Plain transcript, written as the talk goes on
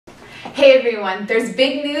Hey everyone, there's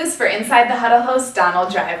big news for Inside the Huddle host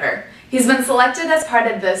Donald Driver. He's been selected as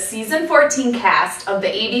part of the season 14 cast of the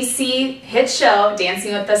ABC hit show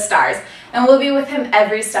Dancing with the Stars and will be with him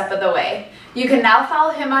every step of the way. You can now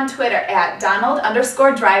follow him on Twitter at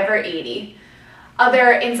Donald_Driver80.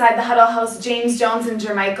 Other Inside the Huddle hosts James Jones and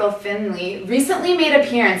Jermichael Finley recently made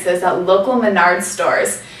appearances at local Menards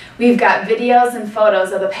stores. We've got videos and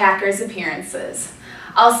photos of the Packers' appearances.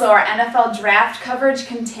 Also, our NFL draft coverage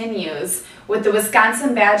continues with the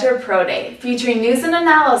Wisconsin Badger Pro Day, featuring news and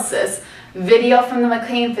analysis, video from the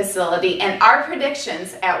McLean facility, and our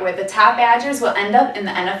predictions at where the top Badgers will end up in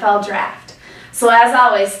the NFL draft. So as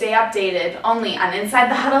always, stay updated only on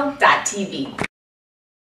InsideTheHuddle.tv.